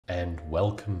and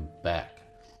welcome back.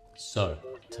 So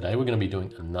today we're going to be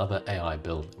doing another AI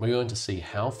build. We're going to see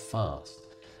how fast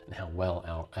and how well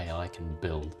our AI can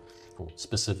build, or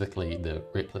specifically the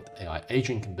Replit AI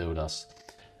Agent can build us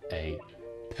a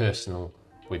personal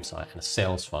website and a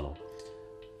sales funnel.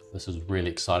 This is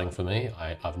really exciting for me.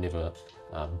 I've never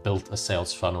built a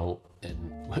sales funnel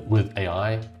with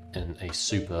AI in a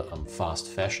super fast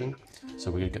fashion.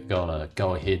 So we're going to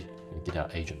go ahead and get our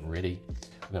agent ready.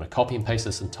 We're going to copy and paste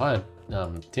this entire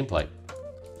template,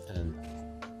 and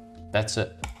that's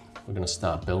it. We're going to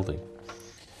start building.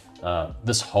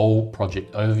 This whole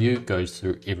project overview goes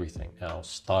through everything: our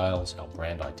styles, our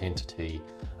brand identity,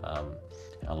 our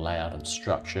layout and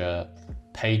structure,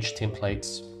 page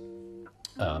templates.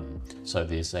 So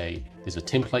there's a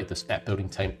template, this app building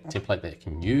template that you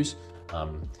can use.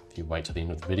 If you wait till the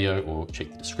end of the video or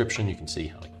check the description, you can see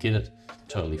how to get it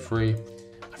totally free.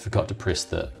 I forgot to press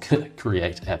the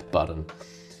create app button,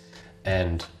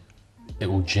 and it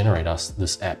will generate us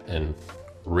this app in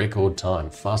record time,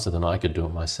 faster than I could do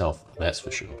it myself, that's for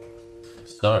sure.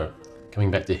 So coming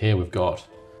back to here, we've got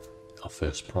our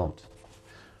first prompt.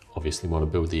 Obviously want to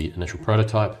build the initial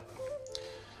prototype.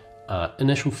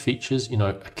 Initial features,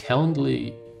 a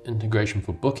Calendly integration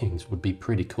for bookings would be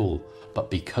pretty cool, but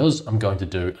because I'm going to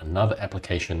do another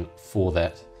application for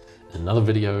that in another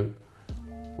video,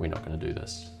 we're not going to do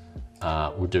this.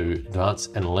 We'll do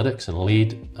advanced analytics and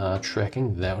lead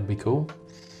tracking. That would be cool.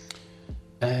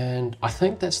 And I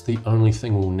think that's the only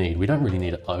thing we'll need. We don't really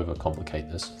need to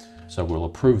overcomplicate this. So we'll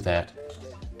approve that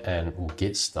and we'll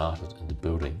get started into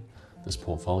building this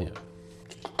portfolio.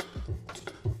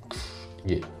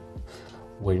 Yeah,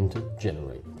 waiting to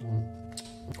generate.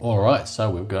 All right, so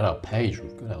we've got our page,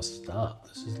 we've got our start.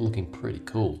 This is looking pretty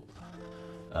cool.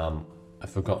 I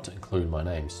forgot to include my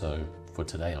name, so for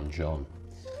today I'm John.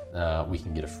 We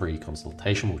can get a free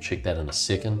consultation. We'll check that in a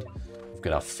second. We've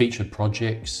got our featured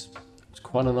projects. It's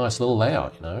quite a nice little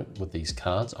layout, with these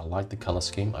cards. I like the color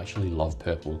scheme. I actually love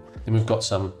purple. Then we've got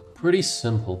some pretty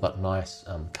simple but nice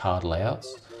card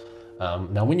layouts.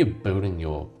 Now, when you're building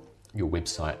your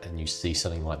website and you see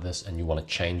something like this and you want to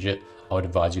change it, I would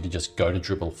advise you to just go to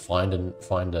Dribble, find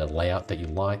a layout that you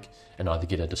like, and either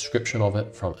get a description of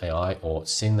it from AI or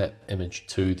send that image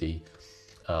to the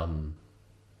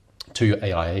to your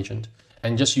AI agent,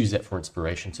 and just use that for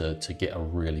inspiration to get a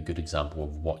really good example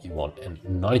of what you want. And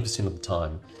 90% of the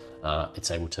time, it's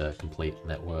able to complete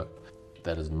that work.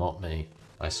 That is not me,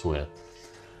 I swear.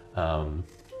 Nothing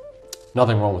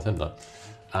wrong with him though.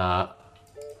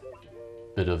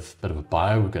 Bit of a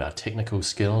bio. We've got our technical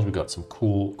skills. We've got some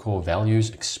cool core values,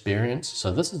 experience.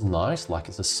 So this is nice. Like,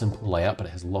 it's a simple layout, but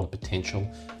it has a lot of potential.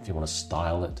 If you want to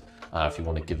style it, if you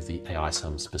want to give the AI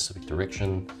some specific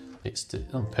direction, it's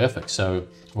perfect. So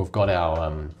we've got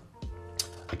our,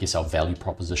 I guess, our value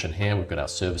proposition here. We've got our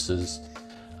services,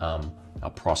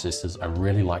 our processes. I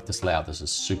really like this layout. This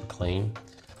is super clean.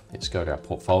 Let's go to our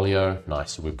portfolio.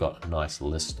 Nice. So we've got a nice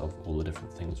list of all the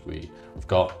different things we've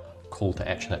got. Call to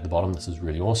action at the bottom. This is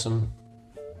really awesome.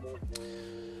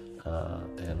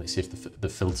 And let's see if the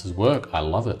filters work. I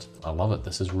love it. I love it.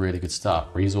 This is really good start.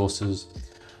 Resources.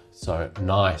 So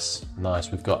nice.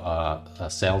 We've got a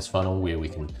sales funnel where we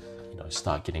can,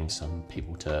 start getting some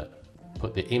people to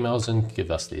put their emails in,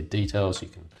 give us their details. You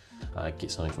can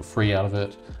get something for free out of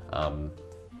it.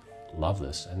 Love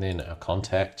this. And then our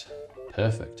contact.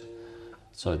 Perfect.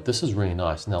 So this is really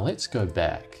nice. Now let's go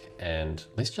back and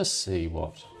let's just see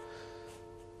what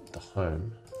the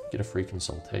home, get a free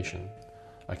consultation.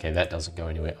 Okay, that doesn't go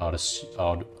anywhere.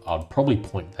 I'd probably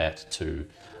point that to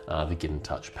the get in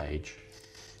touch page.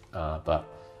 But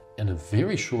in a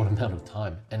very short amount of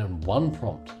time and in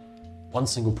one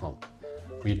single prompt,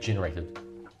 we have generated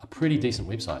a pretty decent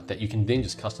website that you can then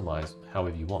just customize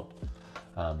however you want.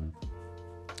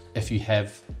 If you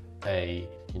have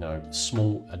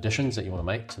small additions that you want to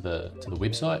make to the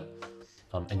website,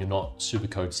 and you're not super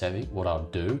code savvy, what I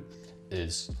would do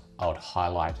is I would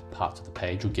highlight parts of the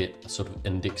page. You'll get a sort of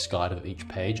index guide of each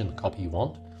page and the copy you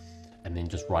want, and then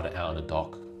just write it out in a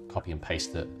doc, copy and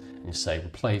paste it, and you say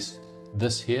replace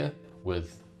this here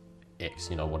with X,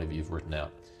 whatever you've written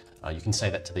out. You can say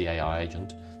that to the AI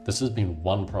agent. This has been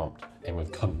one prompt and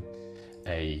we've gotten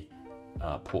a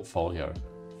portfolio.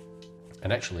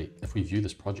 And actually, if we view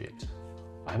this project,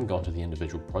 I haven't gone to the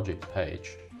individual project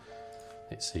page.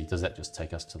 Let's see, does that just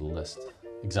take us to the list?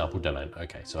 Example domain.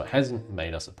 Okay, so it hasn't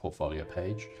made us a portfolio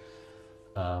page.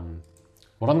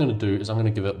 What I'm going to do is I'm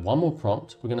going to give it one more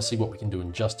prompt. We're going to see what we can do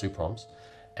in just 2 prompts,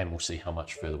 and we'll see how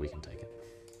much further we can take it.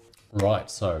 Right,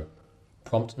 so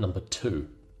prompt number 2.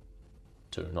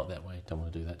 Not that way. Don't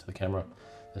want to do that to the camera.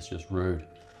 That's just rude.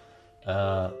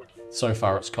 So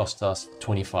far it's cost us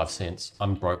 25 cents.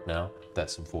 I'm broke now.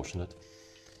 That's unfortunate.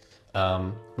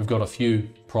 We've got a few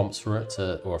prompts for it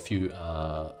or a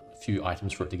few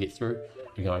items for it to get through.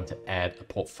 We're going to add a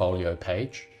portfolio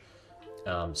page.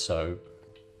 So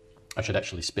I should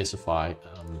actually specify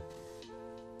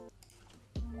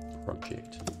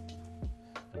project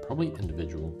and probably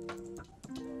individual.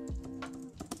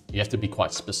 You have to be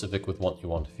quite specific with what you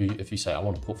want. If you say I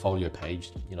want a portfolio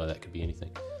page, you know, that could be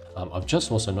anything. I've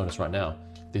just also noticed right now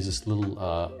there's this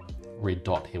little red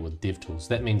dot here with dev tools.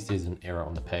 That means there's an error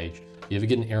on the page. You ever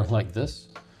get an error like this?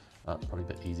 Probably a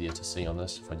bit easier to see on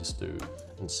this. If I just do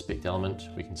inspect element,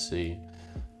 we can see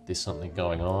there's something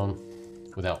going on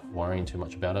without worrying too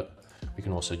much about it. We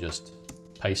can also just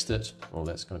paste it. Well,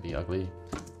 that's going to be ugly.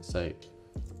 Say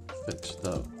fix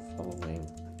the following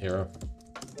error.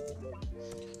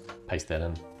 Paste that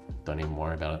in. Don't even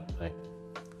worry about it. Hey,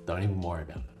 don't even worry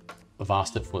about it. I've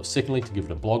asked it for, secondly, to give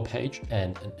it a blog page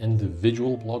and an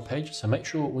individual blog page. So make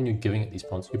sure when you're giving it these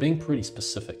prompts, you're being pretty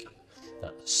specific.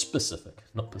 Specific,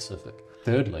 not Pacific.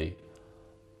 Thirdly,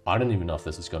 I don't even know if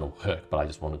this is going to work, but I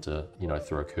just wanted to, you know,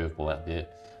 throw a curveball out there.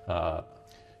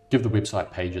 Give the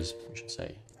website pages, I should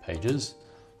say pages.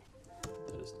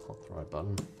 That is not the right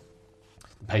button.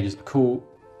 Pages, a cool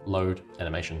load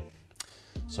animation.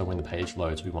 So when the page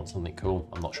loads, we want something cool.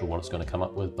 I'm not sure what it's going to come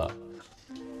up with, but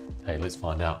hey, let's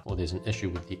find out. Well, there's an issue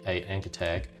with the A anchor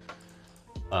tag.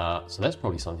 So that's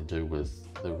probably something to do with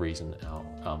the reason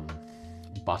our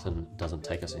button doesn't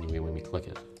take us anywhere when we click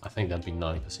it. I think that'd be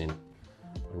 90%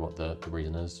 what the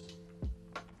reason is.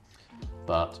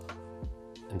 But,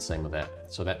 and same with that.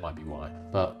 So that might be why.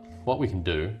 But what we can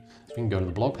do is we can go to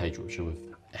the blog page, which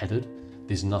we've added.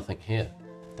 There's nothing here.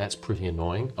 That's pretty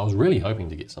annoying. I was really hoping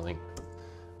to get something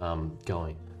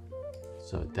going.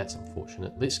 So that's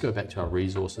unfortunate. Let's go back to our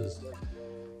resources.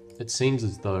 It seems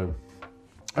as though,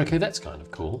 okay, that's kind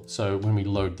of cool. So when we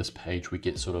load this page, we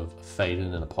get sort of a fade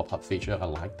in and a pop-up feature. I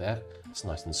like that. It's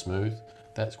nice and smooth.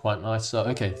 That's quite nice. So,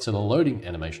 okay, so the loading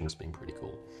animation has been pretty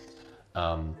cool.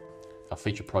 Our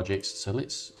feature projects. So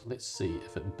let's see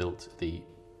if it built the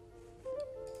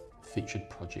featured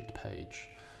project page.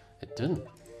 It didn't.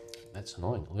 That's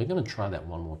annoying. We're going to try that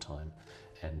one more time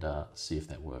and see if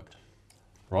that worked.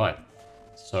 Right.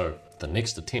 So the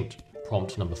next attempt,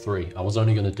 prompt number 3. I was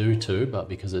only going to do 2, but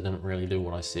because it didn't really do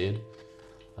what I said,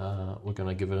 we're going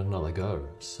to give it another go.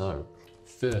 So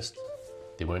first,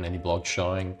 there weren't any blogs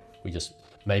showing. We just,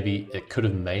 maybe it could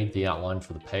have made the outline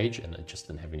for the page and it just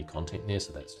didn't have any content there.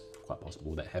 So that's quite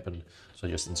possible that happened. So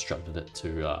I just instructed it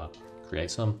to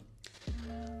create some.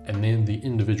 And then the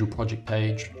individual project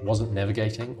page wasn't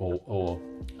navigating or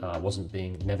wasn't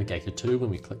being navigated to when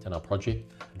we clicked on our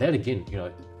project. That again, you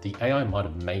know, the AI might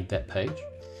have made that page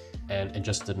and it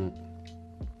just didn't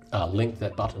link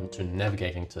that button to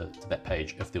navigating to that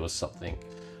page if there was something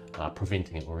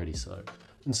preventing it already. So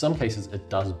in some cases it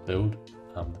does build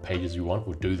the pages you want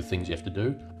or do the things you have to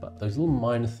do, but those little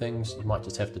minor things you might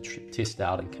just have to test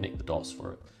out and connect the dots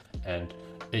for it. And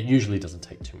it usually doesn't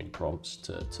take too many prompts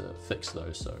to fix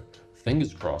those. So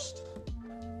fingers crossed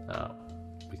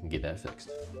we can get that fixed.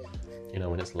 You know,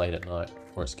 when it's late at night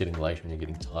or it's getting late when you're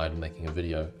getting tired of making a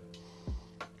video,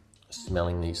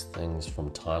 smelling these things from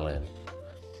Thailand,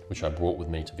 which I brought with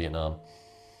me to Vietnam,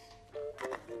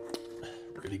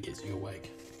 really gets you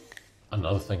awake.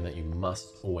 Another thing that you must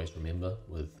always remember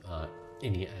with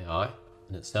any AI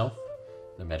in itself,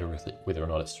 no matter whether or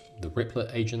not it's the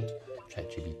Replit agent,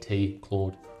 ChatGPT,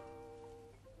 Claude,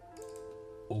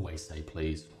 always say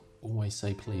please. Always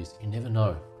say please. You never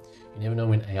know. You never know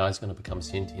when AI is going to become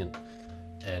sentient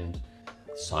and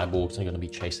cyborgs are going to be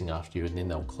chasing after you, and then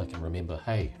they'll click and remember,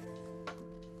 hey,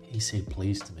 he said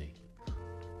please to me.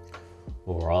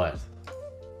 All right.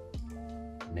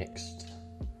 Next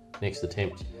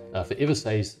attempt. If it ever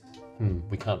says,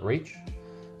 we can't reach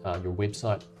your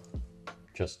website,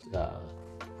 just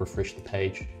refresh the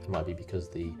page. It might be because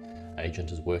the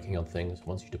agent is working on things.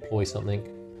 Once you deploy something,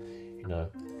 you know,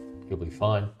 you'll be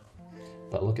fine.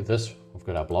 But look at this, we've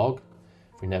got our blog.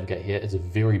 If we navigate here, it's a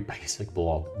very basic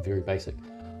blog, very basic,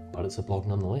 but it's a blog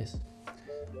nonetheless.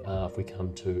 If we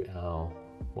come to our,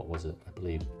 what was it, I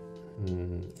believe,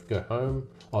 if we go home,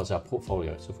 it's our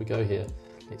portfolio. So if we go here,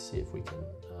 let's see if we can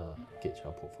get to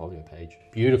our portfolio page.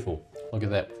 Beautiful, look at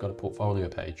that, we've got a portfolio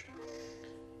page.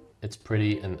 It's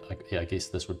pretty, and I guess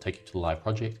this would take you to the live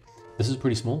project. This is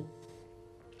pretty small.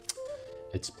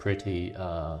 It's pretty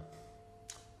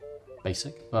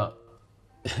basic, but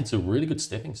it's a really good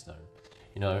stepping stone.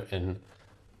 You know, in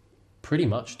pretty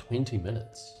much 20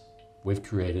 minutes, we've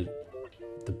created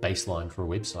the baseline for a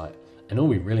website. And all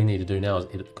we really need to do now is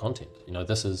edit the content. You know,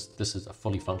 this is a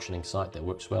fully functioning site that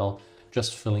works well,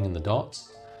 just filling in the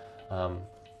dots.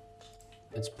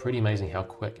 It's pretty amazing how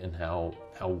quick and how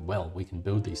well we can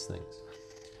build these things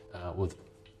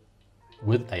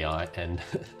with AI, and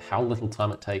how little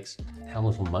time it takes, how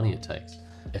little money it takes.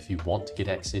 If you want to get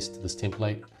access to this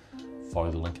template,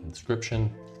 follow the link in the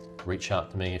description. Reach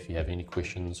out to me if you have any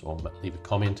questions, or leave a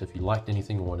comment if you liked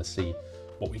anything or want to see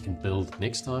what we can build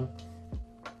next time.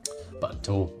 But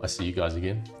until I see you guys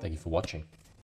again, thank you for watching.